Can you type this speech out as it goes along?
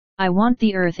I want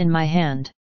the earth in my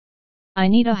hand. I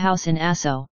need a house in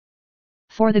Asso.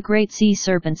 For the great sea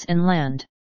serpents and land.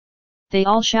 They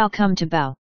all shall come to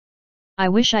bow. I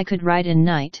wish I could ride in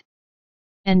night.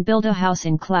 And build a house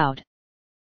in cloud.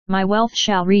 My wealth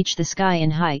shall reach the sky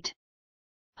in height.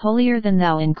 Holier than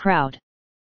thou in crowd.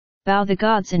 Bow the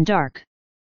gods in dark.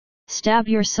 Stab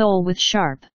your soul with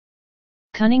sharp.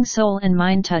 Cunning soul and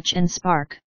mind touch and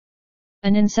spark.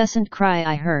 An incessant cry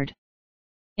I heard.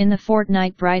 In the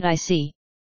fortnight bright I see.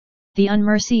 The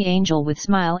unmercy angel with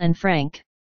smile and frank.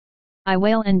 I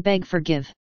wail and beg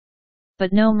forgive.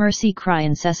 But no mercy cry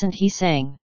incessant he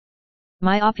sang.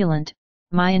 My opulent,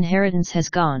 my inheritance has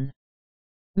gone.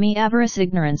 Me avarice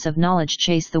ignorance of knowledge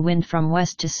chase the wind from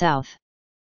west to south.